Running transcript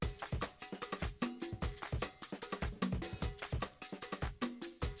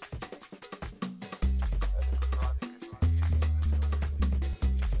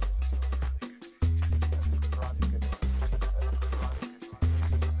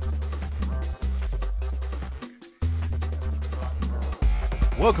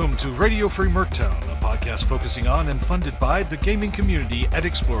Welcome to Radio Free Merctown, a podcast focusing on and funded by the gaming community at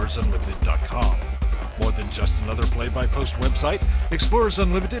ExplorersUnlimited.com. More than just another play-by-post website, Explorers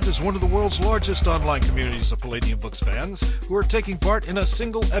Unlimited is one of the world's largest online communities of Palladium Books fans who are taking part in a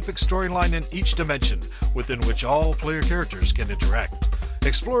single epic storyline in each dimension, within which all player characters can interact.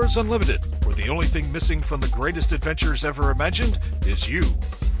 Explorers Unlimited, where the only thing missing from the greatest adventures ever imagined is you.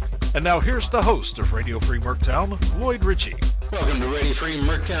 And now here's the host of Radio Free Merctown, Lloyd Ritchie. Welcome to Radio Free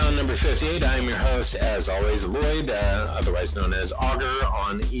Merctown number 58. I'm your host, as always, Lloyd, otherwise known as Augur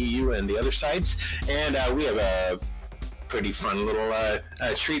on EU and the other sites. And we have a pretty fun little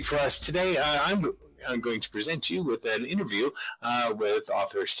treat for us today. I'm going to present you with an interview with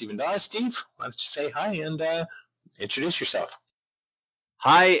author Stephen Dawes. Steve, why don't you say hi and introduce yourself?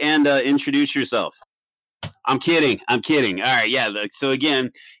 Hi, and introduce yourself. I'm kidding. All right, yeah. So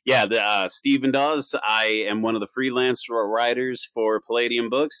again, Stephen Dawes. I am one of the freelance writers for Palladium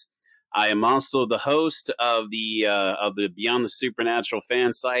Books. I am also the host of the Beyond the Supernatural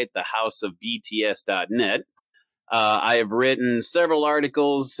fan site, the House of BTS.net. I have written several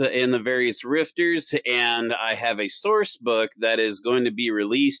articles in the various rifters, and I have a source book that is going to be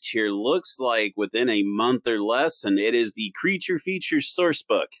released here, looks like within a month or less, and it is the Creature Features source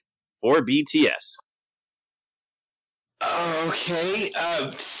book for BTS. Okay,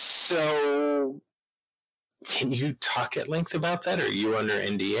 so can you talk at length about that? Are you under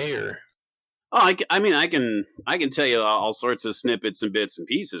NDA or? Oh, I can tell you all sorts of snippets and bits and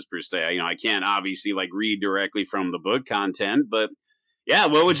pieces per se. I can't obviously read directly from the book content, but yeah,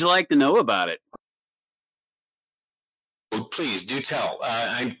 what would you like to know about it? Well, please do tell.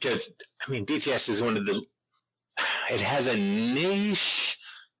 BTS is it has a niche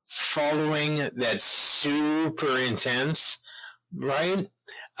following that's super intense, right?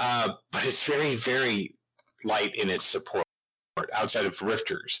 But it's very, very light in its support outside of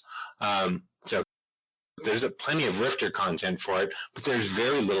Rifters. So there's plenty of Rifter content for it, but there's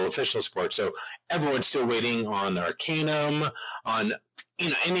very little official support. So everyone's still waiting on Arcanum, on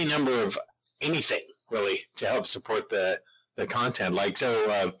any number of anything really to help support the content.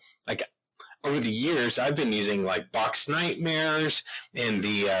 Over the years, I've been using Box Nightmares and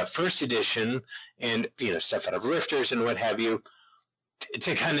the first edition and stuff out of Rifters and what have you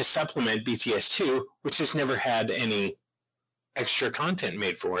to kind of supplement BTS 2, which has never had any extra content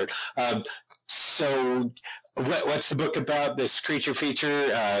made for it. So what's the book about, this creature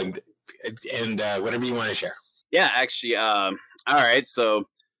feature, and whatever you want to share? Yeah, actually, all right, so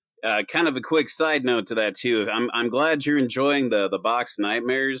kind of a quick side note to that too. I'm glad you're enjoying the Box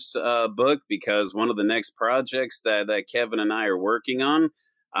Nightmares book, because one of the next projects that Kevin and I are working on,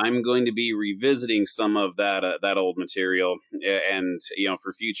 I'm going to be revisiting some of that old material, and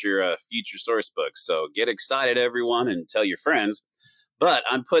for future source books. So get excited, everyone, and tell your friends. But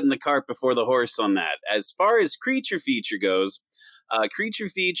I'm putting the cart before the horse on that. As far as Creature Feature goes, Creature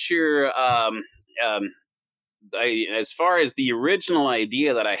Feature. As far as the original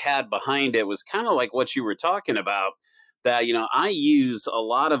idea that I had behind it was kind of like what you were talking about, that, I use a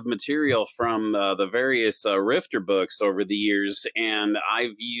lot of material from the various Rifter books over the years, and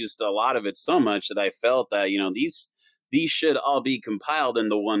I've used a lot of it so much that I felt that, these should all be compiled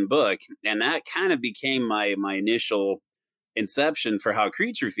into one book. And that kind of became my initial inception for how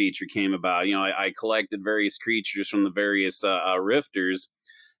Creature Feature came about. I collected various creatures from the various Rifters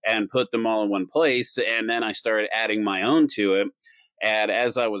and put them all in one place, and then I started adding my own to it. And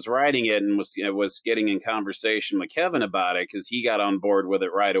as I was writing it and was getting in conversation with Kevin about it, because he got on board with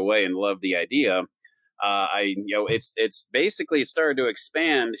it right away and loved the idea, it's basically started to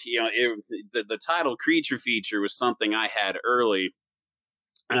expand. The title Creature Feature was something I had early,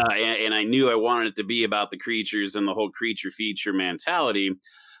 and I knew I wanted it to be about the creatures and the whole creature feature mentality.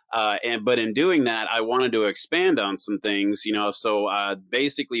 But in doing that, I wanted to expand on some things, so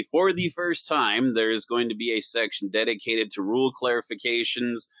basically for the first time, there's going to be a section dedicated to rule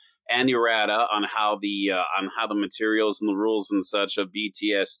clarifications and errata on how the materials and the rules and such of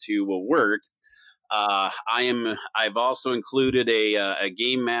BTS2 will work. I've also included a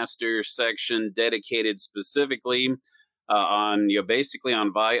game master section dedicated specifically on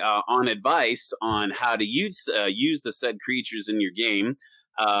advice on how to use the said creatures in your game.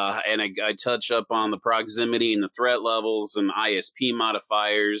 And I touch up on the proximity and the threat levels and ISP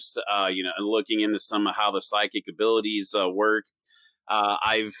modifiers, looking into some of how the psychic abilities work.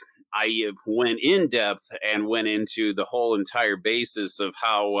 I went in depth and went into the whole entire basis of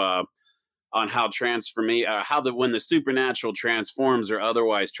how when the supernatural transforms or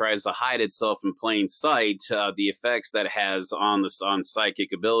otherwise tries to hide itself in plain sight, the effects that has on psychic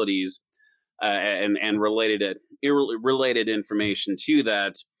abilities. and related information to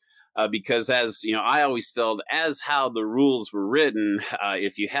that. Because as you know, I always felt as how the rules were written,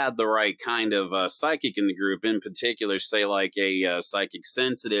 if you had the right kind of psychic in the group, in particular, say like a psychic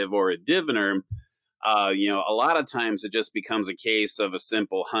sensitive or a diviner, a lot of times it just becomes a case of a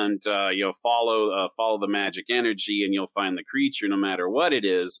simple hunt. Follow the magic energy, and you'll find the creature no matter what it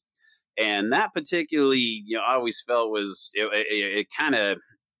is. And that particularly, I always felt was it kind of.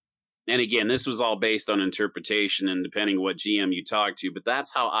 And again, this was all based on interpretation and depending what GM you talk to, but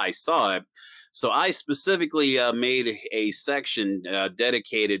that's how I saw it. So I specifically made a section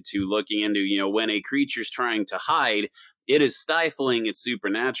dedicated to looking into, when a creature's trying to hide, it is stifling its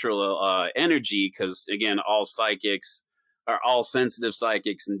supernatural energy because, again, all sensitive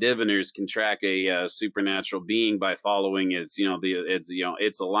psychics and diviners can track a supernatural being by following its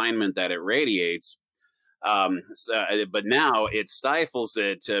alignment that it radiates. But now it stifles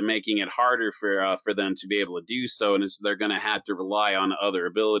it, making it harder for them to be able to do so, and they're going to have to rely on other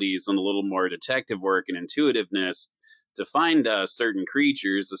abilities and a little more detective work and intuitiveness to find certain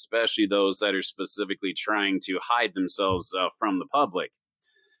creatures, especially those that are specifically trying to hide themselves from the public.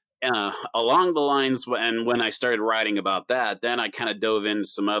 Along the lines, and when I started writing about that, then I kind of dove into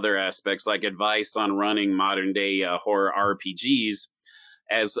some other aspects like advice on running modern day horror RPGs.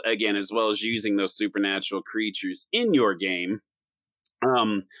 As well as using those supernatural creatures in your game.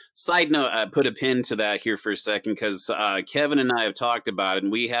 Side note, I put a pin to that here for a second because Kevin and I have talked about it,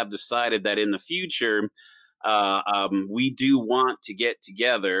 and we have decided that in the future, we do want to get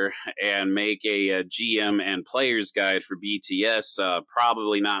together and make a GM and player's guide for BTS,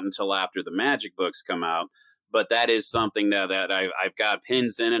 probably not until after the Magic books come out. But that is something that I've got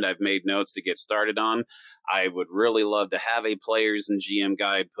pins in it. I've made notes to get started on. I would really love to have a players and GM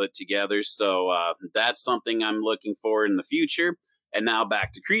guide put together. So that's something I'm looking for in the future. And now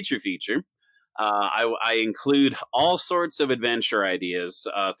back to creature feature. I include all sorts of adventure ideas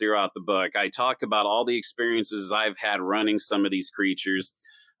throughout the book. I talk about all the experiences I've had running some of these creatures,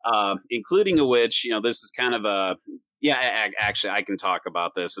 including a which, this is kind of actually, I can talk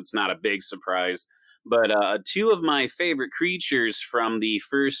about this. It's not a big surprise. But two of my favorite creatures from the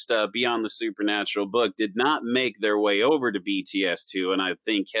first Beyond the Supernatural book did not make their way over to BTS2, and I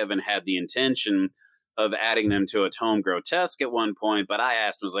think Kevin had the intention of adding them to a Tome Grotesque at one point, but I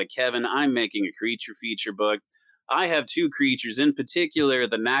asked him, I was like, Kevin, I'm making a creature feature book. I have two creatures, in particular,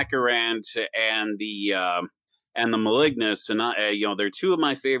 the Nakarant and the Malignus, and they're two of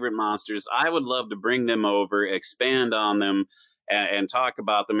my favorite monsters. I would love to bring them over, expand on them, and talk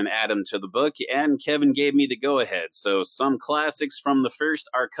about them and add them to the book. And Kevin gave me the go-ahead. So some classics from the first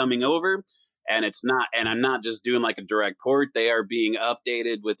are coming over, and I'm not just doing like a direct port. They are being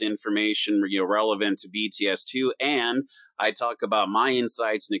updated with information, relevant to BTS2. And I talk about my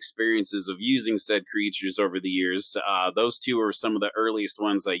insights and experiences of using said creatures over the years. Those two are some of the earliest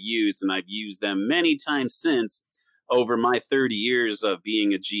ones I used, and I've used them many times since over my 30 years of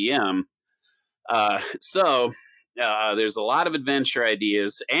being a GM. There's a lot of adventure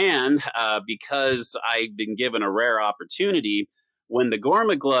ideas, and because I've been given a rare opportunity, when the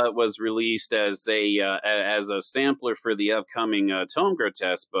Gormaglut was released as a sampler for the upcoming Tome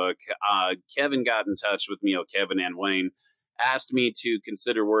Grotesque book, Kevin got in touch with me. Kevin and Wayne asked me to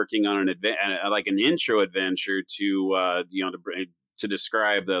consider working on an intro adventure to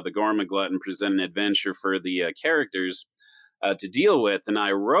describe the Gormaglut and present an adventure for the characters to deal with. And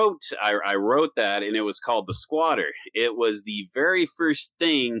I wrote that, and it was called The Squatter. It was the very first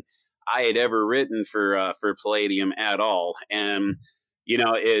thing I had ever written for Palladium at all. And,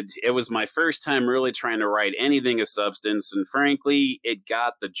 it was my first time really trying to write anything of substance. And frankly, it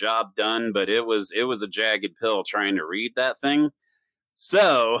got the job done, but it was a jagged pill trying to read that thing.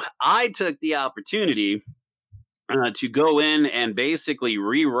 So I took the opportunity to go in and basically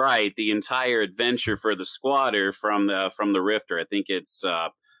rewrite the entire adventure for the Squatter from the Rifter. I think it's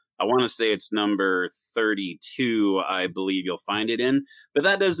I want to say it's number 32, I believe you'll find it in. But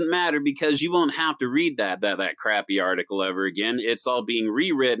that doesn't matter because you won't have to read that crappy article ever again. It's all being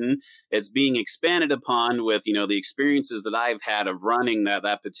rewritten. It's being expanded upon with, the experiences that I've had of running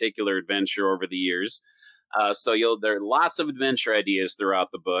that particular adventure over the years. There are lots of adventure ideas throughout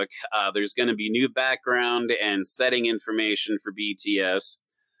the book. There's going to be new background and setting information for BTS.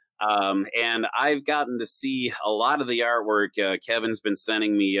 And I've gotten to see a lot of the artwork. Kevin's been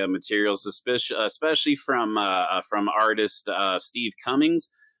sending me materials, especially from artist Steve Cummings,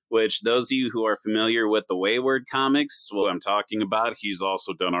 which those of you who are familiar with the Wayward comics, what I'm talking about, he's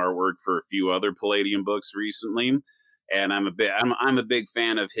also done artwork for a few other Palladium books recently. And I'm a big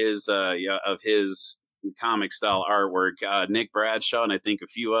fan of his comic style artwork. Nick Bradshaw and I think a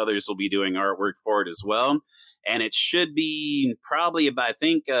few others will be doing artwork for it as well. And it should be probably about, I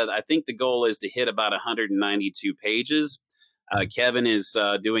think the goal is to hit about 192 pages. Kevin is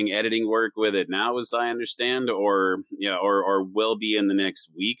doing editing work with it now, as I understand, or will be in the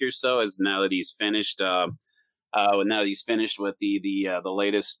next week or so, as now that he's finished. Now that he's finished with the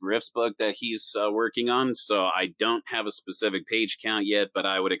latest Rifts book that he's working on. So I don't have a specific page count yet, but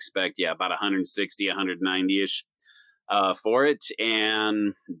I would expect about 160, 190 ish for it.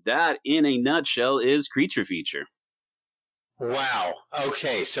 And that, in a nutshell, is Creature Feature. Wow.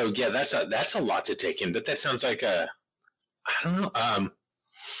 Okay. So yeah, that's a lot to take in. But that sounds like I don't know.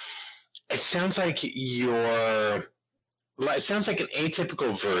 It sounds like it sounds like an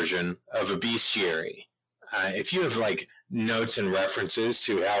atypical version of a bestiary. If you have like notes and references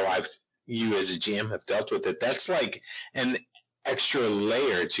to how you as a GM have dealt with it, that's like an extra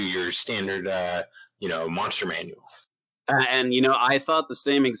layer to your standard, monster manual. And I thought the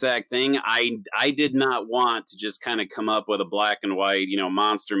same exact thing. I did not want to just kind of come up with a black and white,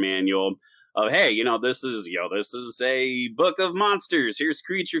 monster manual of, hey, this is a book of monsters. Here's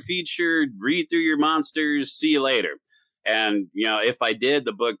Creature Feature. Read through your monsters. See you later. And if I did,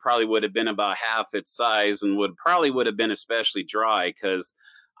 the book probably would have been about half its size and would have been especially dry because.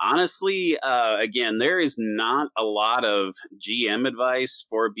 Honestly, again, there is not a lot of GM advice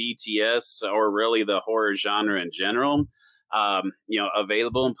for BTS or really the horror genre in general,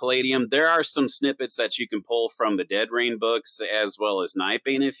 available in Palladium. There are some snippets that you can pull from the Dead Rain books as well as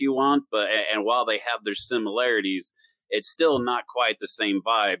Nightbane if you want, and while they have their similarities, it's still not quite the same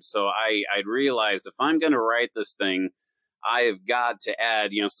vibe. So I'd realized if I'm going to write this thing, I have got to add,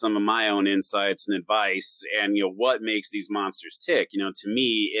 some of my own insights and advice and, what makes these monsters tick. To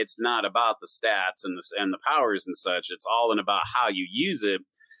me, it's not about the stats and the powers and such. It's all about how you use it.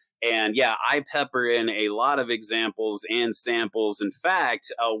 And yeah, I pepper in a lot of examples and samples. In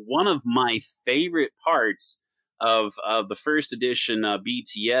fact, one of my favorite parts of the first edition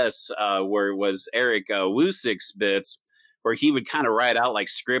BTS, where it was Eric Wusik's bits, where he would kind of write out like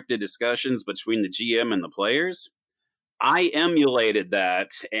scripted discussions between the GM and the players. I emulated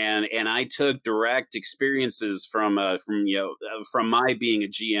that, and I took direct experiences from my being a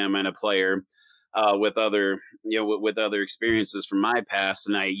GM and a player with other experiences from my past,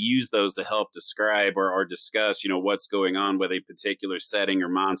 and I used those to help describe or discuss what's going on with a particular setting or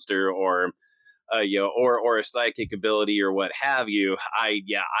monster or or a psychic ability or what have you. I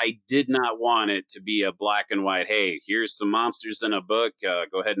did not want it to be a black and white. Hey, here's some monsters in a book.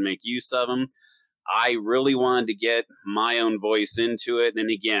 Go ahead and make use of them. I really wanted to get my own voice into it. And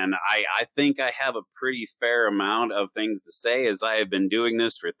again, I think I have a pretty fair amount of things to say as I have been doing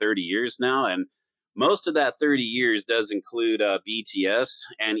this for 30 years now. And most of that 30 years does include BTS.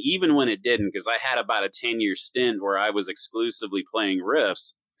 And even when it didn't, because I had about a 10-year stint where I was exclusively playing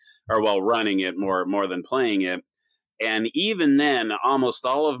Rifts, or running it more than playing it. And even then, almost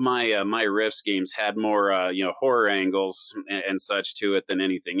all of my my Rifts games had more horror angles and such to it than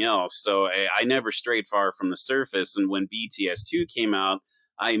anything else. So I never strayed far from the surface. And when BTS 2 came out,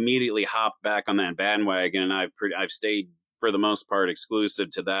 I immediately hopped back on that bandwagon, and I've stayed for the most part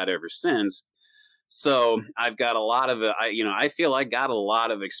exclusive to that ever since. So I've got a lot of I feel I got a lot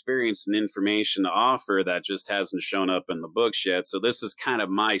of experience and information to offer that just hasn't shown up in the books yet. So this is kind of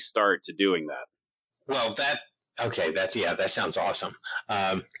my start to doing that. Well, that sounds awesome.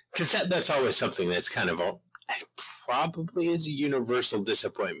 Because that's always something that's kind of probably is a universal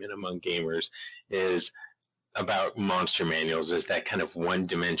disappointment among gamers is about monster manuals is that kind of one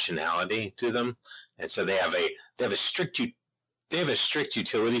dimensionality to them, and so they have a strict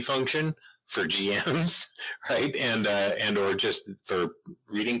utility function for GMs, right, and or just for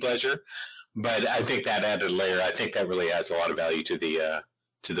reading pleasure. But I think that added layer, I think that really adds a lot of value to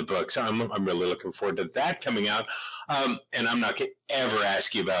the book. So I'm really looking forward to that coming out. And I'm not going to ever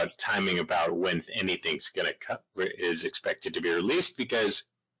ask you about timing about when anything's is expected to be released because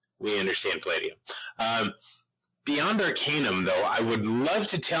we understand Palladium. Beyond Arcanum, though, I would love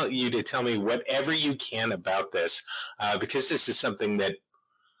to tell me whatever you can about this, because this is something that,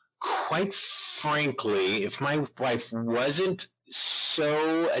 quite frankly, if my wife wasn't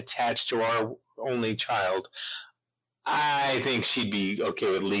so attached to our only child, I think she'd be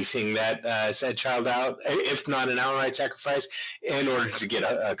okay with leasing that said child out, if not an outright sacrifice, in order to get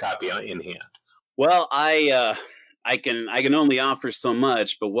a copy in hand. Well, I can only offer so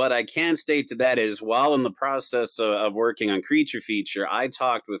much, but what I can state to that is, while in the process of working on Creature Feature, I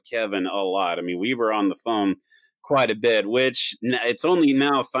talked with Kevin a lot. I mean, we were on the phone quite a bit, which it's only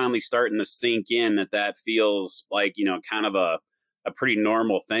now finally starting to sink in that feels like kind of a pretty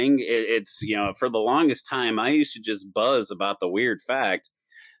normal thing. It's, for the longest time, I used to just buzz about the weird fact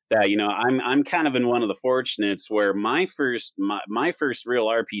that, I'm kind of in one of the fortunates where my first real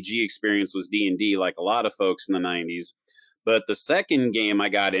RPG experience was D&D, like a lot of folks in the 90s. But the second game I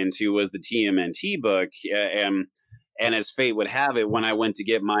got into was the TMNT book, and as fate would have it, when I went to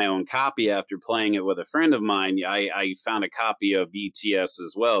get my own copy after playing it with a friend of mine, I found a copy of BTS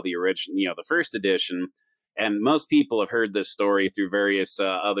as well, the original, the first edition. And most people have heard this story through various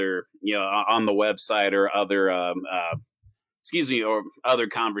other, on the website or other or other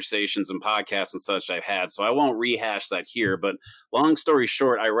conversations and podcasts and such I've had. So I won't rehash that here. But long story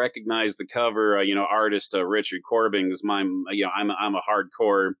short, I recognize the cover, artist Richard Corbin is my, I'm a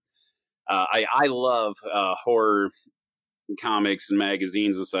hardcore. I love horror comics and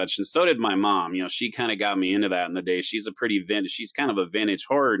magazines and such, and so did my mom. She kind of got me into that in the day. She's she's kind of a vintage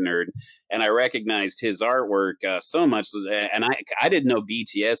horror nerd, and I recognized his artwork so much, and I didn't know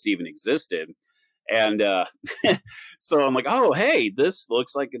BTS even existed. And so I'm like, oh, hey, this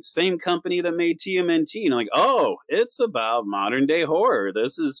looks like it's the same company that made TMNT. And I'm like, oh, it's about modern day horror.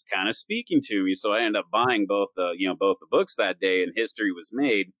 This is kind of speaking to me. So I ended up buying both the books that day, and history was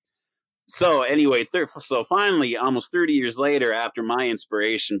made. So anyway, so finally, almost 30 years later, after my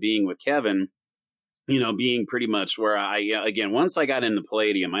inspiration being with Kevin, being pretty much where again, once I got into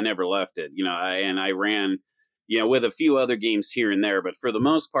Palladium, I never left it, I ran, with a few other games here and there, but for the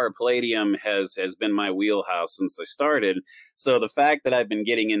most part, Palladium has been my wheelhouse since I started. So the fact that I've been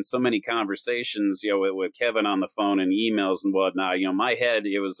getting in so many conversations, with Kevin on the phone and emails and whatnot, my head,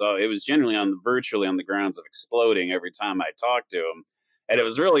 it was generally virtually on the grounds of exploding every time I talked to him. And it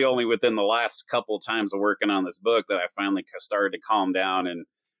was really only within the last couple of times of working on this book that I finally started to calm down and,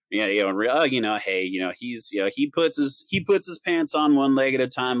 hey, he puts his pants on one leg at a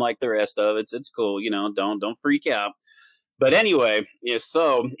time like the rest of it. It's cool. Don't freak out. But anyway,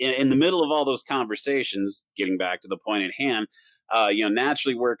 so in the middle of all those conversations, getting back to the point at hand,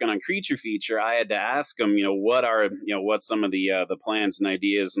 naturally working on Creature Feature, I had to ask him, what some of the plans and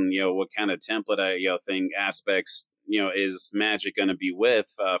ideas and, what kind of template, aspects, is Magic going to be with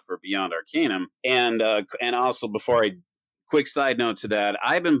for Beyond Arcanum. And also quick side note to that,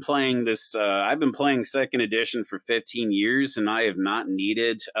 I've been playing second edition for 15 years, and I have not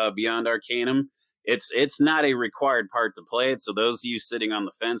needed Beyond Arcanum. It's not a required part to play it. So those of you sitting on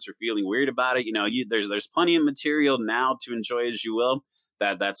the fence or feeling weird about it, there's plenty of material now to enjoy as you will.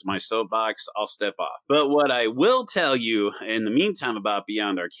 That's my soapbox. I'll step off. But what I will tell you in the meantime about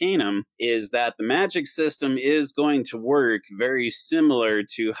Beyond Arcanum is that the magic system is going to work very similar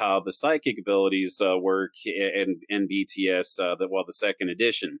to how the psychic abilities work in BTS, the second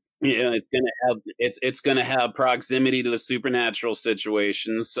edition. It's going to have proximity to the supernatural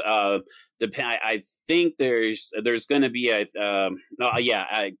situations. I think there's going to be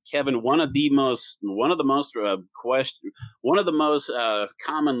Kevin, one of the most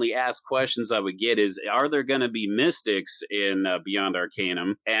commonly asked questions I would get is, are there going to be mystics in Beyond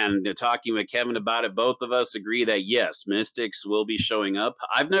Arcanum? And talking with Kevin about it, both of us agree that yes, mystics will be showing up.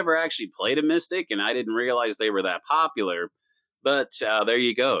 I've never actually played a mystic, and I didn't realize they were that popular. But there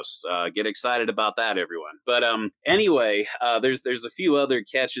you go. Get excited about that, everyone. But anyway, there's a few other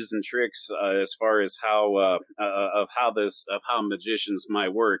catches and tricks as far as how magicians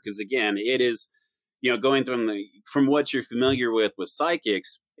might work. Because again, it is going from what you're familiar with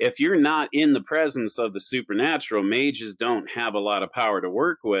psychics. If you're not in the presence of the supernatural, mages don't have a lot of power to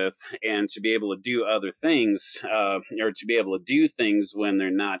work with, and to be able to do other things, or to be able to do things when they're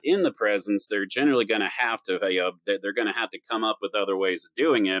not in the presence, they're generally going to have to, they're going to have to come up with other ways of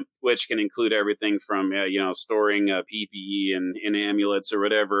doing it, which can include everything from, storing PPE and amulets or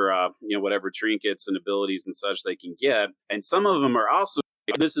whatever, whatever trinkets and abilities and such they can get. And some of them are also,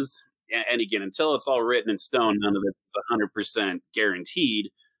 and again, until it's all written in stone, none of this is 100% guaranteed.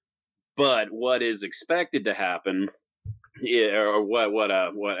 But what is expected to happen, or what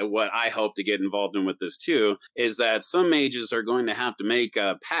I hope to get involved in with this too, is that some mages are going to have to make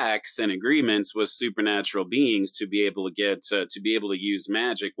pacts and agreements with supernatural beings to be able to use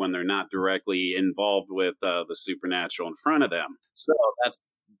magic when they're not directly involved with the supernatural in front of them. So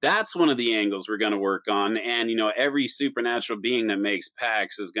that's one of the angles we're going to work on. And, every supernatural being that makes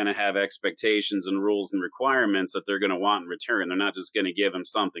pacts is going to have expectations and rules and requirements that they're going to want in return. They're not just going to give them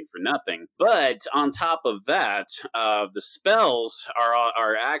something for nothing. But on top of that, the spells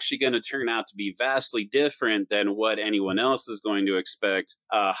are actually going to turn out to be vastly different than what anyone else is going to expect,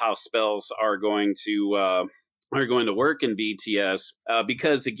 how spells are going to are going to work in BTS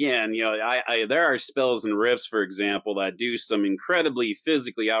because again, there are spells and rifts, for example, that do some incredibly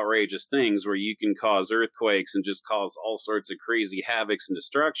physically outrageous things where you can cause earthquakes and just cause all sorts of crazy havocs and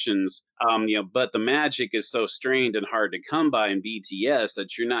destructions. But the magic is so strained and hard to come by in BTS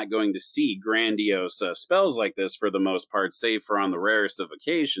that you're not going to see grandiose spells like this for the most part, save for on the rarest of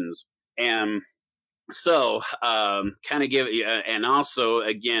occasions. And so, kind of give, and also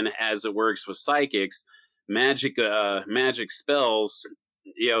again, as it works with psychics, magic spells,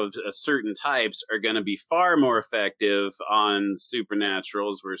 certain types are going to be far more effective on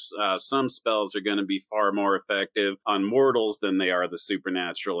supernaturals, where some spells are going to be far more effective on mortals than they are the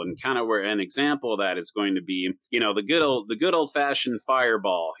supernatural. And kind of where an example of that is going to be, the good old fashioned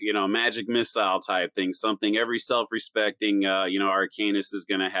fireball, magic missile type thing, something every self-respecting, arcanist is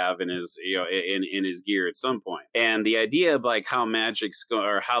going to have in his, in his gear at some point. And the idea of like how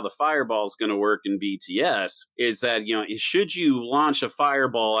or how the fireball is going to work in BTS is that, should you launch a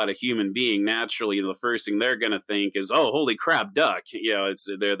fireball at a human being, naturally the first thing they're going to think is, oh, holy crap, duck.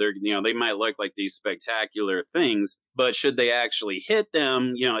 They might look like these spectacular things, but should they actually hit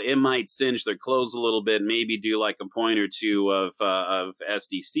them, it might singe their clothes a little bit, maybe do like a point or two of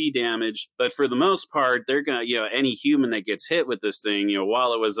SDC damage. But for the most part, they're going to, any human that gets hit with this thing,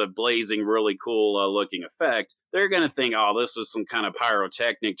 while it was a blazing, really cool looking effect, they're going to think, oh, this was some kind of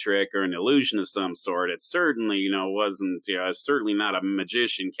pyrotechnic trick or an illusion of some sort. It certainly, wasn't, certainly not a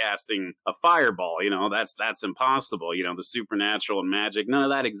magician casting a fireball. That's impossible. The supernatural and magic, none of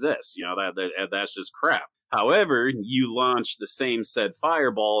that exists. That's just crap. However, you launch the same said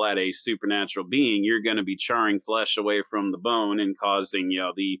fireball at a supernatural being, you're going to be charring flesh away from the bone and causing,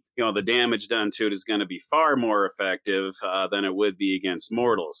 the damage done to it is going to be far more effective than it would be against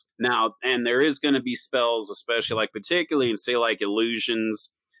mortals. Now, and there is going to be spells, especially like particularly in say like illusions,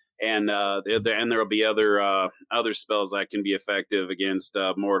 and there will be other spells that can be effective against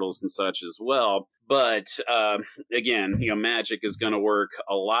mortals and such as well. But again, magic is going to work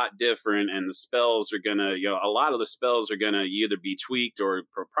a lot different, and the spells are going to, a lot of the spells are going to either be tweaked or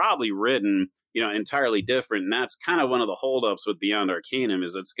probably written, entirely different. And that's kind of one of the holdups with Beyond Arcanum,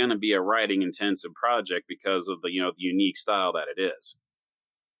 is it's going to be a writing intensive project because of the, the unique style that it is.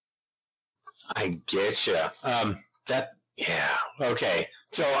 I get you. Yeah. Okay.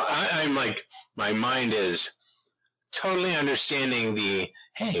 So I'm like, my mind is totally understanding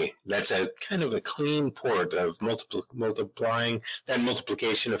hey, that's a kind of a clean port of multiplying, that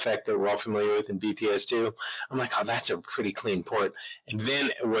multiplication effect that we're all familiar with in BTS2. I'm like, oh, that's a pretty clean port. And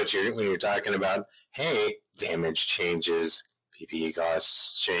then when you're talking about, hey, damage changes, PPE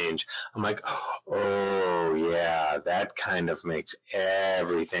costs change, I'm like, oh, yeah, that kind of makes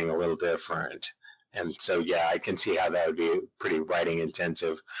everything a little different. And so, yeah, I can see how that would be pretty writing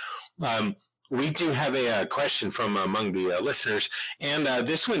intensive. We do have a question from among the listeners, and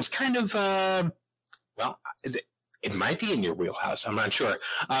this one's kind of, it might be in your wheelhouse. I'm not sure.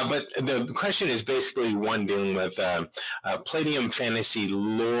 But the question is basically one dealing with Palladium fantasy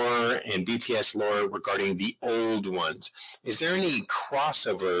lore and BTS lore regarding the old ones. Is there any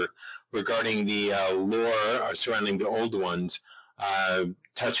crossover regarding the lore surrounding the old ones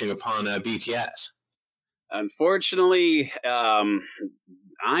touching upon BTS? Unfortunately,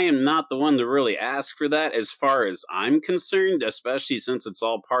 I am not the one to really ask for that as far as I'm concerned, especially since it's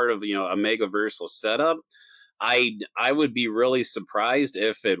all part of, a Megaversal setup. I would be really surprised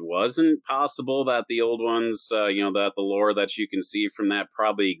if it wasn't possible that the old ones, that the lore that you can see from that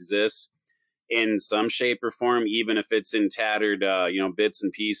probably exists in some shape or form, even if it's in tattered, bits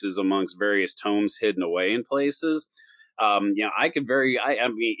and pieces amongst various tomes hidden away in places.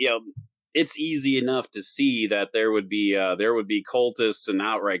 It's easy enough to see that there would be cultists and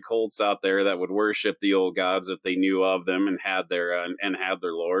outright cults out there that would worship the old gods if they knew of them and had their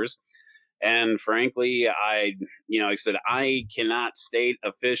lores. And frankly, like I said, I cannot state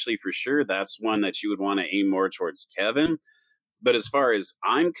officially for sure that's one that you would want to aim more towards Kevin. But as far as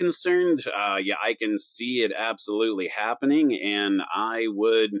I'm concerned, I can see it absolutely happening, and I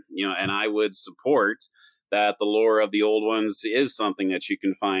would support that the lore of the old ones is something that you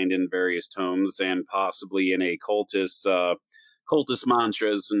can find in various tomes and possibly in a cultist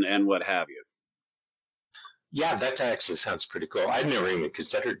mantras and what have you. Yeah, that actually sounds pretty cool. I've never even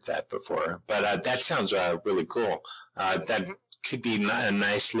considered that before, but that sounds really cool. That could be a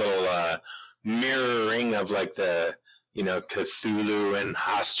nice little mirroring of like the, Cthulhu and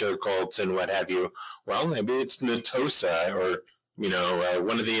Hostel cults and what have you. Well, maybe it's Natosa or,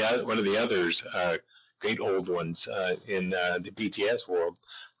 one of the others, great old ones in the BTS world.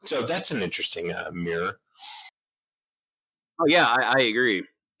 So that's an interesting mirror. Oh yeah, I agree.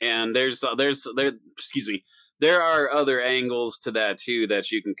 And there's there are other angles to that too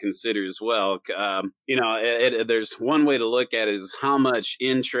that you can consider as well. There's one way to look at it is how much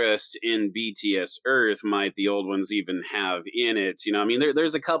interest in BTS Earth might the old ones even have in it.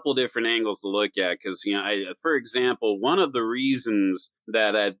 There's a couple different angles to look at because for example, one of the reasons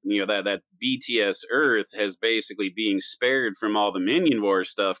that BTS Earth has basically being spared from all the Minion War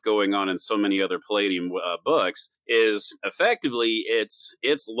stuff going on in so many other Palladium books is effectively it's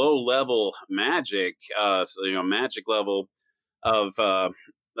low level magic. Magic level of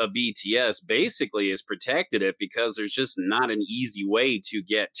BTS basically has protected it because there's just not an easy way to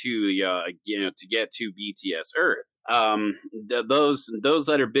get to BTS Earth. Those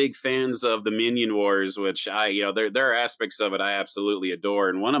that are big fans of the Minion Wars, which there are aspects of it I absolutely adore,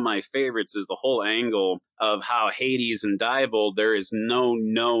 and one of my favorites is the whole angle of how Hades and Diebold, there is no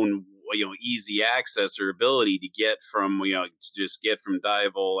known easy access or ability to get from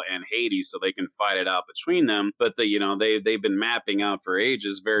Diebold and Hades so they can fight it out between them, but they've been mapping out for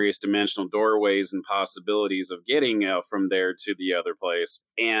ages various dimensional doorways and possibilities of getting from there to the other place.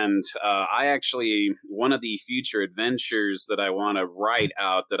 And I actually, one of the future adventures that I want to write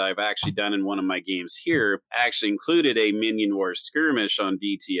out that I've actually done in one of my games here actually included a Minion War skirmish on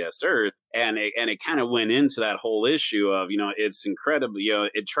BTS Earth. And it kind of went into that whole issue of, it's incredibly,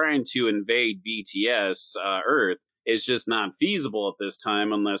 trying to invade BTS Earth is just not feasible at this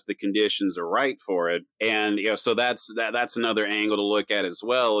time unless the conditions are right for it. And so that's another angle to look at as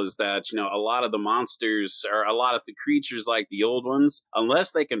well, is that a lot of the monsters or a lot of the creatures like the old ones,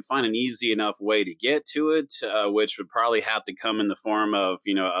 unless they can find an easy enough way to get to it, which would probably have to come in the form of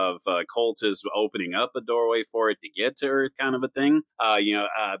cultists opening up a doorway for it to get to Earth, kind of a thing.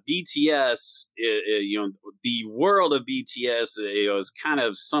 BTS, the world of BTS is kind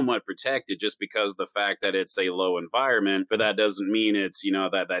of somewhat protected just because of the fact that it's a low environment, but that doesn't mean it's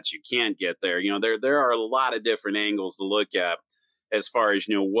that you can't get there. There are a lot of different angles to look at as far as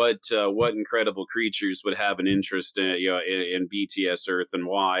what incredible creatures would have an interest in BTS Earth and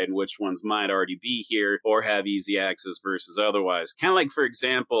why, and which ones might already be here or have easy access versus otherwise. Kind of like, for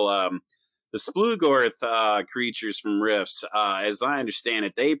example, the Splugorth creatures from Rifts, as I understand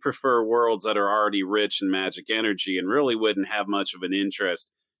it, they prefer worlds that are already rich in magic energy and really wouldn't have much of an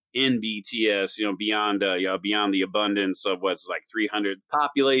interest in BTS, beyond the abundance of what's like 300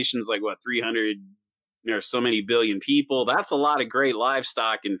 populations, like 300 so many billion people. That's a lot of great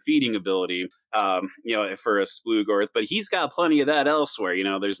livestock and feeding ability, for a Splugorth, but he's got plenty of that elsewhere.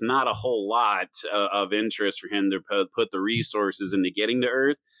 There's not a whole lot of interest for him to put the resources into getting to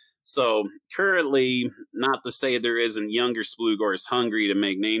Earth. So currently, not to say there isn't younger Splugorths hungry to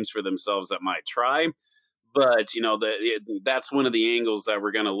make names for themselves that might try, but that's one of the angles that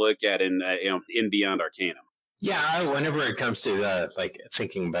we're going to look at in Beyond Arcanum. Yeah, whenever it comes to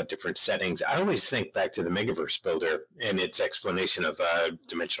thinking about different settings, I always think back to the Megaverse Builder and its explanation of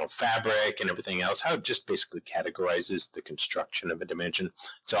dimensional fabric and everything else, how it just basically categorizes the construction of a dimension.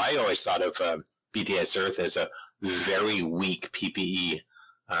 So I always thought of BTS Earth as a very weak PPE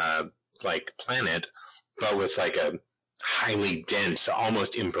planet, but with a highly dense,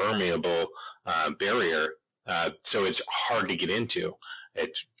 almost impermeable barrier. So it's hard to get into.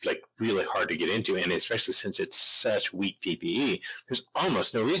 It's really hard to get into, and especially since it's such weak PPE, there's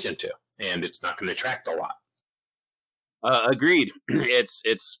almost no reason to, and it's not going to attract a lot. Agreed.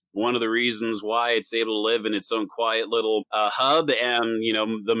 It's one of the reasons why it's able to live in its own quiet little hub, and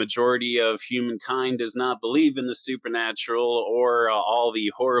the majority of humankind does not believe in the supernatural or all the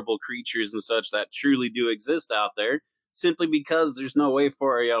horrible creatures and such that truly do exist out there, simply because there's no way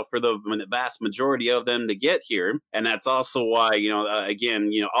for the vast majority of them to get here. And that's also why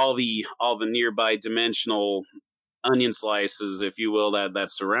all the nearby dimensional onion slices, if you will, that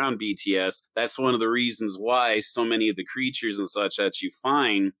surround BTS, that's one of the reasons why so many of the creatures and such that you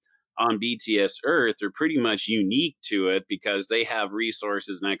find on BTS Earth are pretty much unique to it, because they have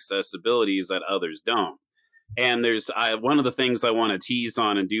resources and accessibilities that others don't. And one of the things I want to tease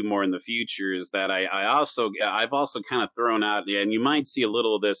on and do more in the future is that I've also kind of thrown out, and you might see a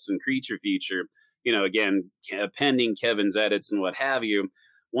little of this in Creature Feature, again, pending Kevin's edits and what have you.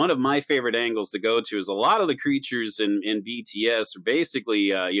 One of my favorite angles to go to is a lot of the creatures in BTS are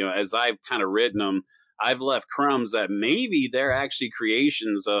basically, as I've kind of written them, I've left crumbs that maybe they're actually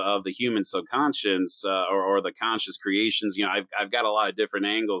creations of the human subconscious or the conscious creations. I've got a lot of different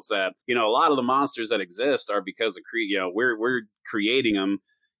angles that, a lot of the monsters that exist are because of we're creating them.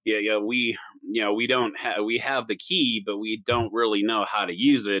 We have the key, but we don't really know how to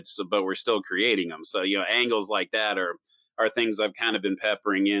use it. So, but we're still creating them. So, angles like that are things I've kind of been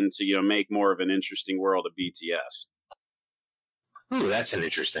peppering in to, make more of an interesting world of BTS. Ooh, that's an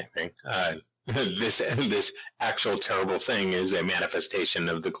interesting thing. this actual terrible thing is a manifestation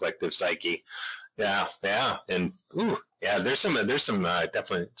of the collective psyche. Yeah, yeah, and ooh, yeah. There's some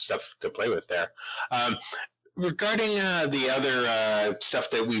definite stuff to play with there. Regarding the other stuff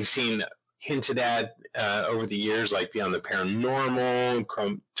that we've seen hinted at over the years, like Beyond the Paranormal,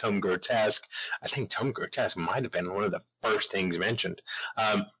 Tome Grotesque. I think Tome Grotesque might have been one of the first things mentioned.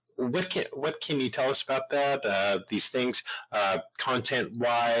 What can you tell us about that? These things, content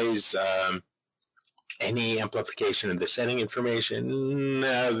wise, any amplification of the setting information?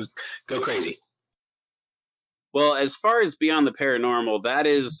 Go crazy. Well, as far as Beyond the Paranormal, that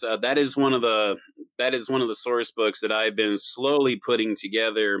is one of the source books that I've been slowly putting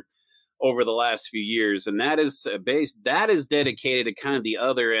together over the last few years, and that is dedicated to kind of the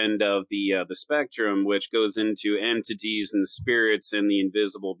other end of the spectrum, which goes into entities and spirits and the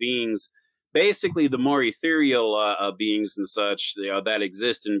invisible beings, basically the more ethereal beings and such that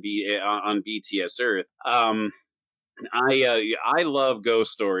exist on BTS Earth. I love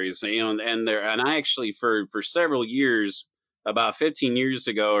ghost stories, and I actually for several years, about 15 years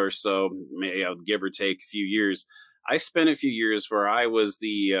ago or so, give or take a few years, I spent a few years where I was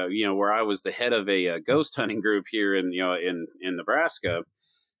the head of a ghost hunting group here in Nebraska,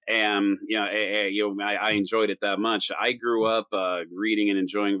 and I enjoyed it that much. I grew up reading and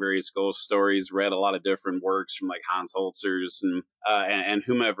enjoying various ghost stories, read a lot of different works from like Hans Holzer's and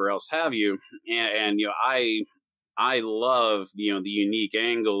whomever else have you, and I love, the unique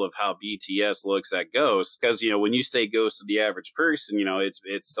angle of how BTS looks at ghosts, because when you say ghost to the average person,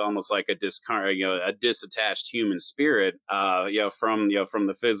 it's almost like a disattached human spirit, from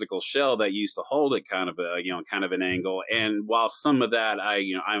the physical shell that used to hold it, kind of an angle. And while some of that, I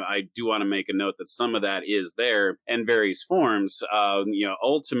do want to make a note that some of that is there in various forms.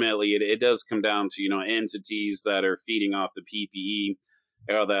 Ultimately, it does come down to entities that are feeding off the PPE,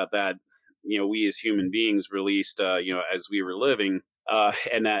 that we as human beings released, as we were living.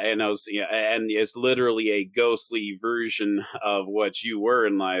 And it's literally a ghostly version of what you were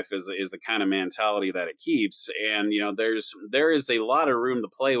in life is the kind of mentality that it keeps. And, there is a lot of room to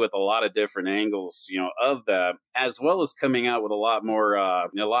play with a lot of different angles, of that, as well as coming out with a lot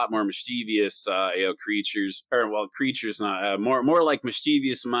more mischievous, creatures, creatures, not more like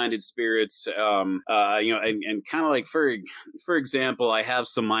mischievous minded spirits, and kind of like, for example, I have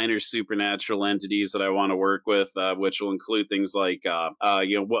some minor supernatural entities that I want to work with, which will include things like,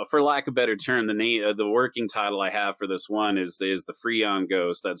 for lack of a better term, the working title I have for this one is the Freon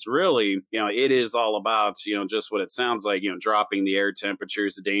Ghost. That's really, it is all about, just what it sounds like, dropping the air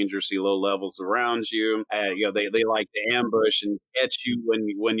temperatures to dangerously low levels around you. They like to ambush and catch you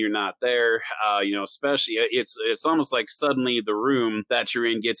when you're not there. Especially it's almost like suddenly the room that you're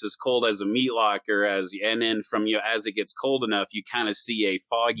in gets as cold as a meat locker, and then from as it gets cold enough, you kind of see a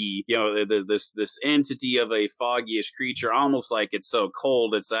foggy, this entity of a foggy-ish creature, almost like it's so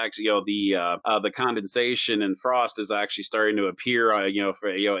cold it's actually the condensation and frost is actually starting to appear,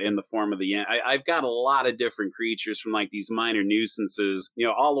 in the form of the end. I've got a lot of different creatures, from like these minor nuisances,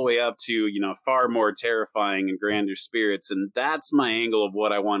 all the way up to far more terrifying and grander spirits, and that's my angle of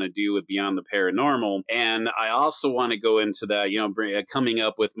what I want to do with Beyond the Paranormal. And I also want to go into that, coming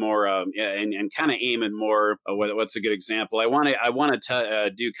up with more and kind of aiming more. What's a good example? I want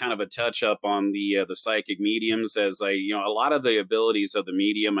to do kind of a touch up on the psychic mediums, as a lot of the abilities of the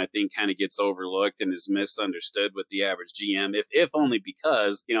medium, I think, kind of gets overlooked and is misunderstood with the average GM, if only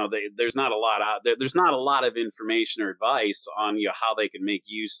because there's not a lot out there. There's not a lot of information or advice on how they can make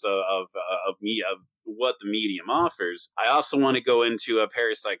use of what the medium offers. I also want to go into a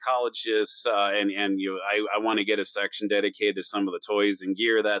parapsychologist, and I want to get a section dedicated to some of the toys and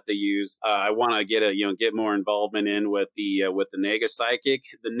gear that they use. I want to get more involvement in with the Nega Psychic.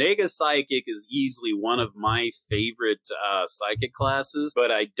 The Nega Psychic is easily one of my favorite psychic classes,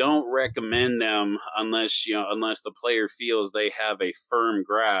 but I don't recommend them unless the player feels they have a firm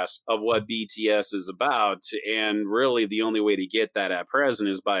grasp of what BTS is about. And really, the only way to get that at present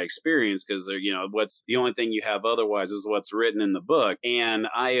is by experience, because what's the only thing you have otherwise is what's written in the book. And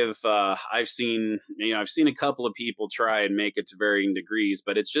I've seen a couple of people try and make it to varying degrees,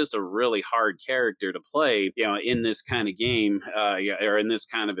 but it's just a really hard character to play, in this kind of game, or in this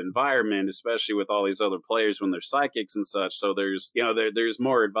kind of environment, especially with all these other players when they're psychics and such. So there's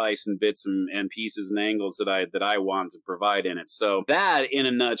more advice and bits and pieces and angles that I want to provide in it. So that, in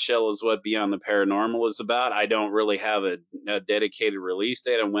a nutshell, is what Beyond the Paranormal is about. I don't really have a dedicated release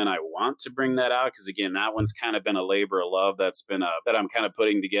date on when I want to bring that out, because again, that one's kind of been a labor of love that's been that I'm kind of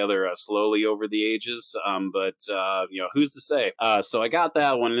putting together slowly over the ages. But who's to say? So I got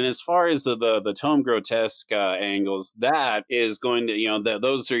that one, and as far as the Tome Grotesque angles, that is going to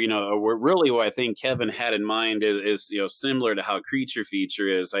those are were really what I think Kevin had in mind is similar to how Creature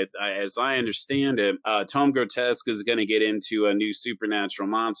Feature is. As I understand it, Tome Grotesque is going to get into new supernatural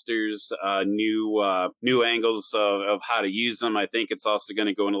monsters, new angles of how to use them. I think it's also going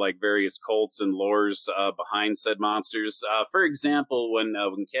to go into like various cults and lores behind said monsters. For example, when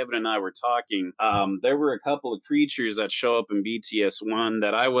Kevin and I were talking, there were a couple of creatures that show up in BTS1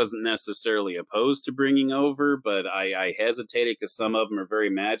 that I wasn't necessarily opposed to bringing over, but I hesitated because some of them are very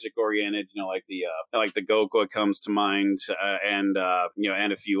magic oriented. Like the Gokwa comes to mind, and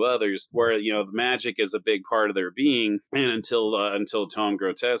a few others where the magic is a big part of their being, and until Tome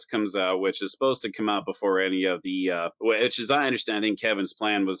Grotesque comes out, which is supposed to come out before any of the which as I understand, I think Kevin's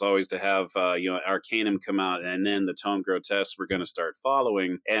plan was always to have Arcanum come out and then the Tome Grotesque were going to start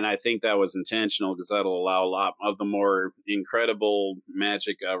following, and I think that was intentional because that'll allow a lot of the more incredible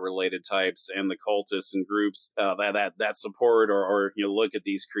magic related types and the cultists and groups that support or look at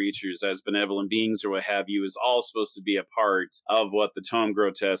these creatures as benevolent beings or what have you, is all supposed to be a part of what the Tome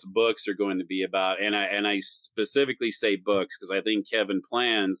Grotesque books are going to be about. And I specifically say books because I think Kevin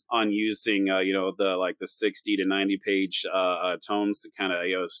plans on using the 60 to 90 page tomes to kind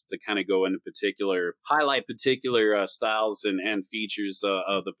of go into highlight particular styles and features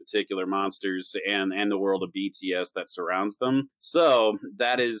of the particular monsters and the world of BTS that surrounds them. So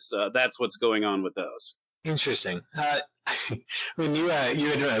that's what's going on with those. Interesting. When you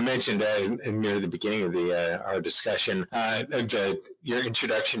had mentioned near the beginning of our discussion your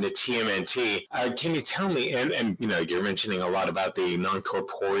introduction to TMNT, can you tell me? And you're mentioning a lot about the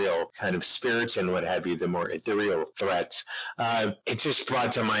non-corporeal kind of spirits and what have you, the more ethereal threats. It just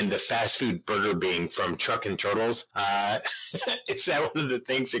brought to mind the fast food burger being from Truck and Turtles. Is that one of the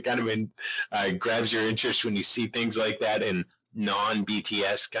things that kind of grabs your interest when you see things like that in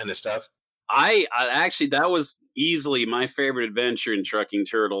non-BTS kind of stuff? I actually, that was easily my favorite adventure in Trucking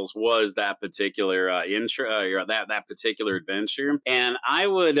Turtles was that particular that particular adventure, and I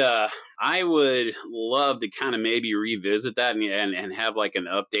would love to kind of maybe revisit that and have like an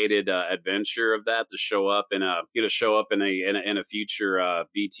updated adventure of that to show up in a future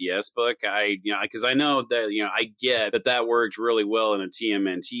BTS book. Because I know that I get that worked really well in a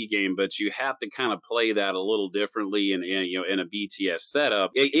TMNT game, but you have to kind of play that a little differently in a BTS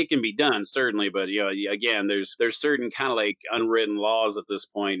setup. It can be done certainly, but again, there's certain kind of like unwritten laws at this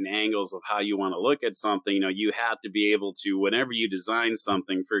point and angles of how you want to look at something. You have to be able to, whenever you design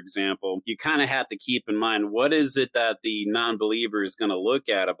something, for example, you kind of have to keep in mind what is it that the non-believer is going to look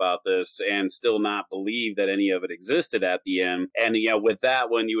at about this and still not believe that any of it existed at the end. And with that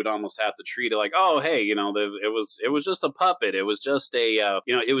one, you would almost have to treat it like, oh, hey, it was just a puppet. It was just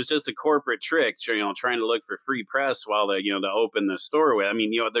a corporate trick, trying to look for free press while they to open the store with. I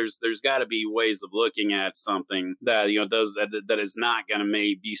mean, there's got to be ways of looking at something that that is not going to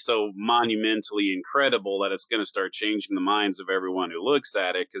be so monumentally incredible that it's going to start changing the minds of everyone who looks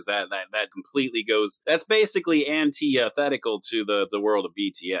at it, because that completely that's basically antithetical to the world of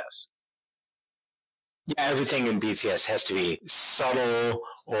BTS. Yeah, everything in BTS has to be subtle,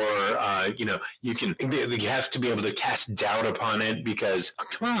 or you have to be able to cast doubt upon it because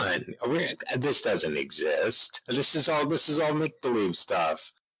come on, this doesn't exist. This is all make believe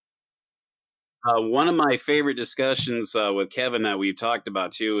stuff. One of my favorite discussions with Kevin that we've talked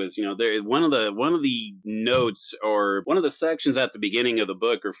about too is, one of the notes or one of the sections at the beginning of the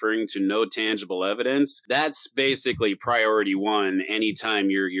book referring to no tangible evidence. That's basically priority one. Anytime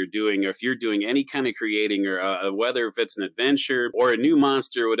if you're doing any kind of creating or whether if it's an adventure or a new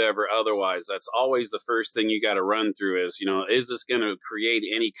monster or whatever, otherwise, that's always the first thing you got to run through is this going to create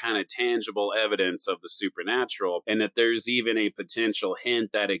any kind of tangible evidence of the supernatural? And if there's even a potential hint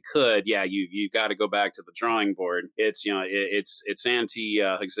that it could, you've got to go back to the drawing board. It's it's like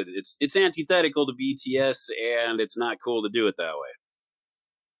I said, it's antithetical to BTS, and it's not cool to do it that way.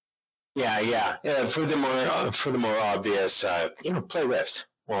 Yeah. For the more obvious, play riffs,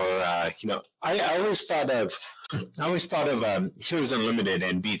 or I always thought of Heroes Unlimited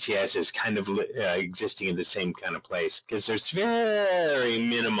and BTS as kind of existing in the same kind of place, because there's very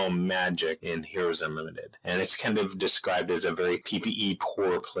minimal magic in Heroes Unlimited, and it's kind of described as a very PvE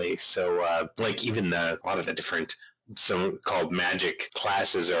poor place. So, like even a lot of the different so-called magic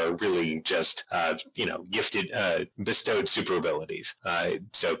classes are really just, gifted, bestowed super abilities.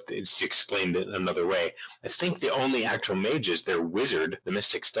 So it's explained it another way. I think the only actual mage is their wizard, the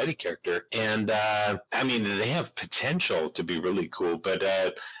mystic study character. And, they have potential to be really cool, but,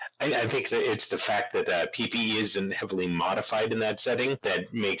 I think that it's the fact that PPE isn't heavily modified in that setting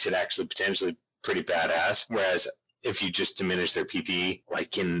that makes it actually potentially pretty badass. Whereas if you just diminish their PPE,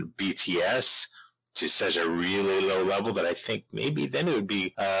 like in BTS, to such a really low level, that I think maybe then it would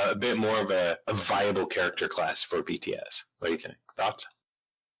be a bit more of a viable character class for BTS. What do you think? Thoughts?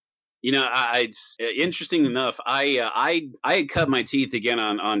 It's interesting enough. I had cut my teeth again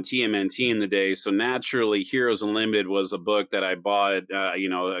on TMNT in the day, so naturally, Heroes Unlimited was a book that I bought,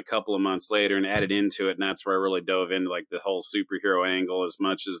 a couple of months later and added into it, and that's where I really dove into like the whole superhero angle as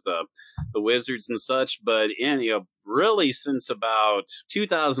much as the wizards and such. But really since about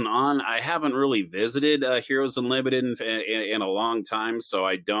 2000 on, I haven't really visited Heroes Unlimited in a long time, so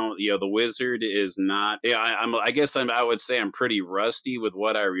I don't. The wizard is not. I would say I'm pretty rusty with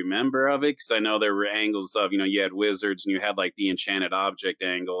what I remember of it, because I know there were angles of you had wizards and you had like the enchanted object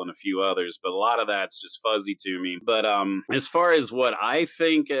angle and a few others, but a lot of that's just fuzzy to me. But as far as what I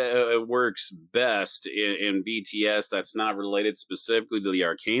think works best in BTS, that's not related specifically to the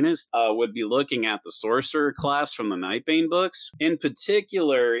Arcanist, would be looking at the sorcerer class from the Nightbane books. In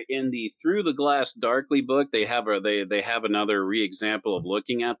particular, in the Through the Glass Darkly book, they have another re-example of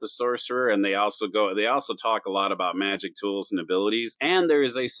looking at the sorcerer, and they also talk a lot about magic tools and abilities. And there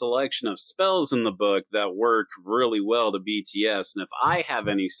is a selection of spells in the book that work really well to BTS. And if I have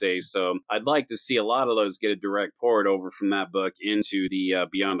any say so, I'd like to see a lot of those get a direct port over from that book into the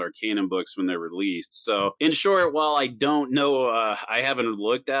Beyond Arcanum books when they're released. So, in short, while I don't know, I haven't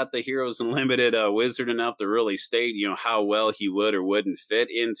looked at the Heroes Unlimited wizard enough to really state, how well he would or wouldn't fit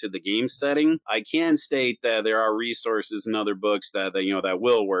into the game setting, I can state that there are resources in other books that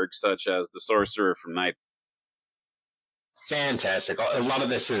will work, such as The Sorcerer from Night. Fantastic. A lot of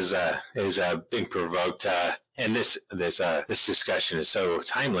this is being provoked, and this discussion is so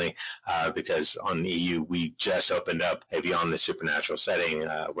timely because on EU we just opened up a Beyond the Supernatural setting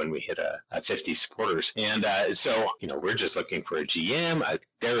when we hit 50 supporters, and so we're just looking for a GM.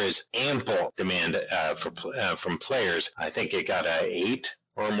 There is ample demand from players. I think it got 8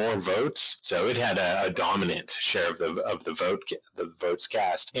 or more votes, so it had a dominant share of the votes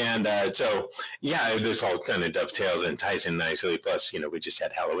cast, and so yeah, this all kind of dovetails and ties in nicely. Plus, we just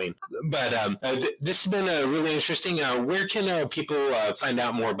had Halloween, but this has been really interesting. Where can people find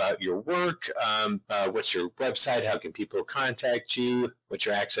out more about your work? What's your website? How can people contact you? What's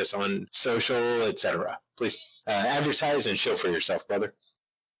your access on social, etc.? Please advertise and show for yourself, brother.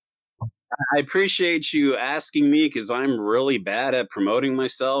 I appreciate you asking me, because I'm really bad at promoting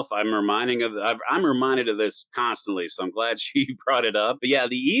myself. I'm reminded of this constantly, so I'm glad you brought it up. But yeah,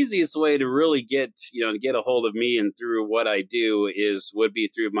 the easiest way to really get a hold of me and through what I do would be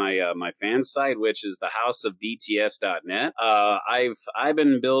through my fan site, which is thehouseofbts.net. I've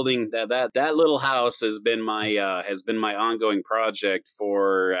been building that little house has been my ongoing project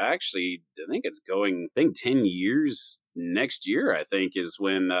for, actually, I think 10 years. Next year, I think, is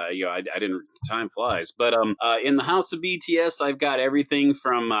when I didn't. Time flies, but in the House of BTS, I've got everything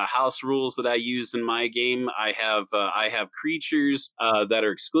from house rules that I use in my game. I have creatures that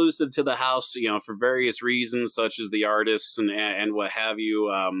are exclusive to the house, for various reasons, such as the artists and what have you.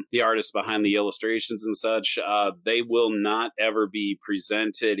 The artists behind the illustrations and such. They will not ever be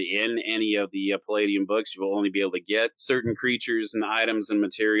presented in any of the Palladium books. You will only be able to get certain creatures and items and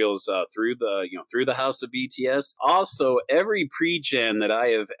materials through the House of BTS. Also, every pre-gen that I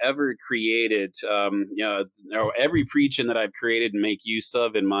have ever created, every pre-gen that I've created and make use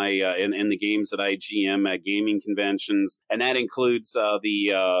of in my in the games that I GM at gaming conventions, and that includes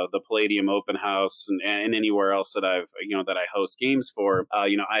the Palladium Open House and anywhere else that that I host games for.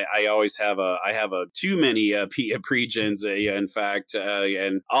 I always have too many pre-gens. In fact,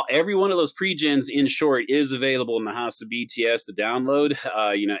 and every one of those pre-gens, in short, is available in the House of BTS to download.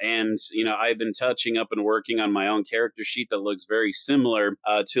 I've been touching up and working on my own character sheet that looks very similar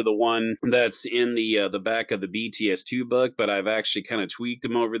to the one that's in the back of the BTS2 book, but I've actually kind of tweaked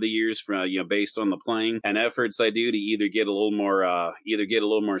them over the years based on the playing and efforts I do to either get a little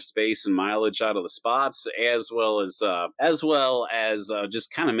more space and mileage out of the spots, as well as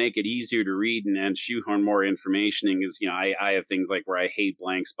just kind of make it easier to read and shoehorn more information in, because I have things like where I hate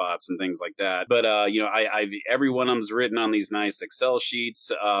blank spots and things like that. But every one of them's written on these nice Excel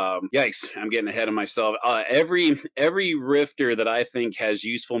sheets. Yikes, I'm getting ahead of myself. every rifter that I think has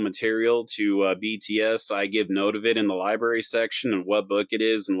useful material to BTS, I give note of it in the library section and what book it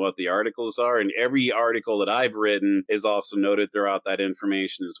is and what the articles are. And every article that I've written is also noted throughout that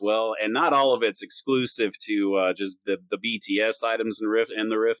information as well. And not all of it's exclusive to just the BTS items in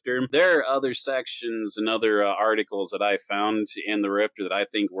the Rifter. There are other sections and other articles that I found in the Rifter that I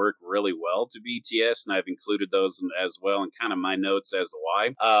think work really well to BTS, and I've included those as well, and kind of my notes as to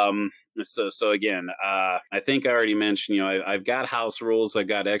why. So again, I think I already mentioned, I've got house rules, I've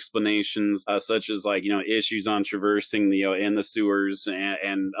got explanations, such as like, issues on traversing in the sewers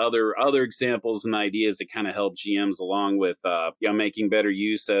and other examples and ideas that kind of help GMs along with, making better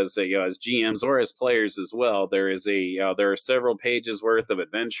use as GMs or as players as well. There are several pages worth of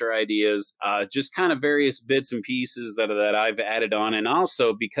adventure ideas, just kind of various bits and pieces that I've added on. And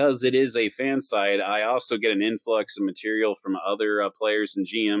also, because it is a fan site, I also get an influx of material from other players and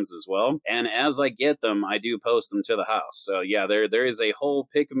GMs as well. And as I get them, I do post them to the house. So yeah, there is a whole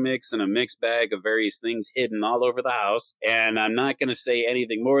pick a mix and a mixed bag of various things hidden all over the house. And I'm not going to say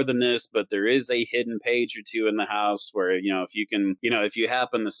anything more than this, but there is a hidden page or two in the house where, if you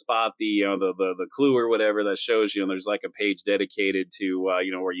happen to spot the clue or whatever that shows there's like a page dedicated to,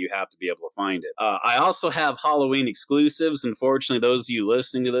 where you have to be able to find it. I also have Halloween exclusives. Unfortunately, those of you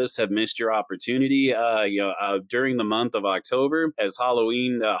listening to this have missed your opportunity, during the month of October, as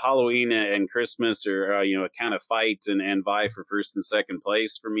Halloween and Christmas are, kind of fight and vie for first and second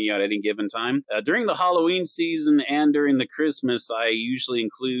place for me at any given time. During the Halloween season and during the Christmas, I usually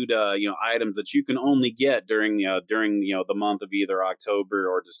include, items that you can only get during the month of either October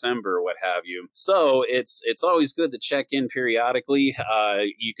or December or what have you. So it's always good to check in periodically.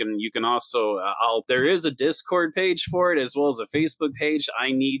 You can also, there is a Discord page for it as well as a Facebook page.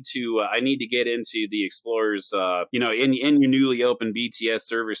 I need to get into the Explorers, in your newly open BTS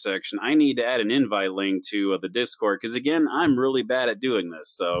server section. I need to add an invite link to the Discord because, again, I'm really bad at doing this.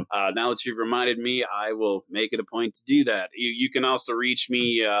 So now that you've reminded me, I will make it a point to do that. You can also reach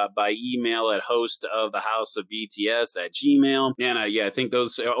me by email at hostofthehouseofbts@gmail. And I think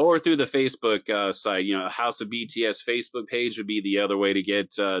those, or through the Facebook site, House of BTS Facebook page would be the other way to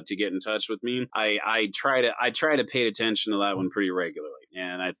get in touch with me. I try to pay attention to that one pretty regularly,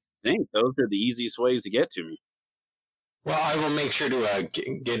 and I think those are the easiest ways to get to me. Well, I will make sure to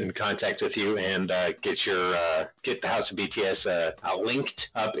get in contact with you and get the House of BTS linked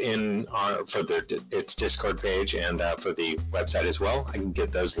up for its Discord page and for the website as well. I can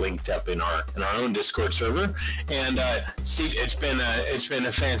get those linked up in our own Discord server. And Steve, it's been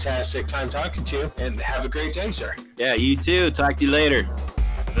a fantastic time talking to you, and have a great day, sir. Yeah, you too. Talk to you later.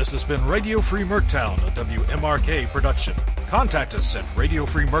 This has been Radio Free Merctown, a WMRK production. Contact us at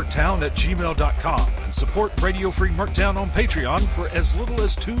radiofreemerctown@gmail.com and support Radio Free Merctown on Patreon for as little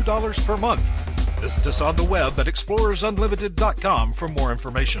as $2 per month. Visit us on the web at explorersunlimited.com for more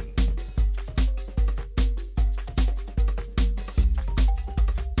information.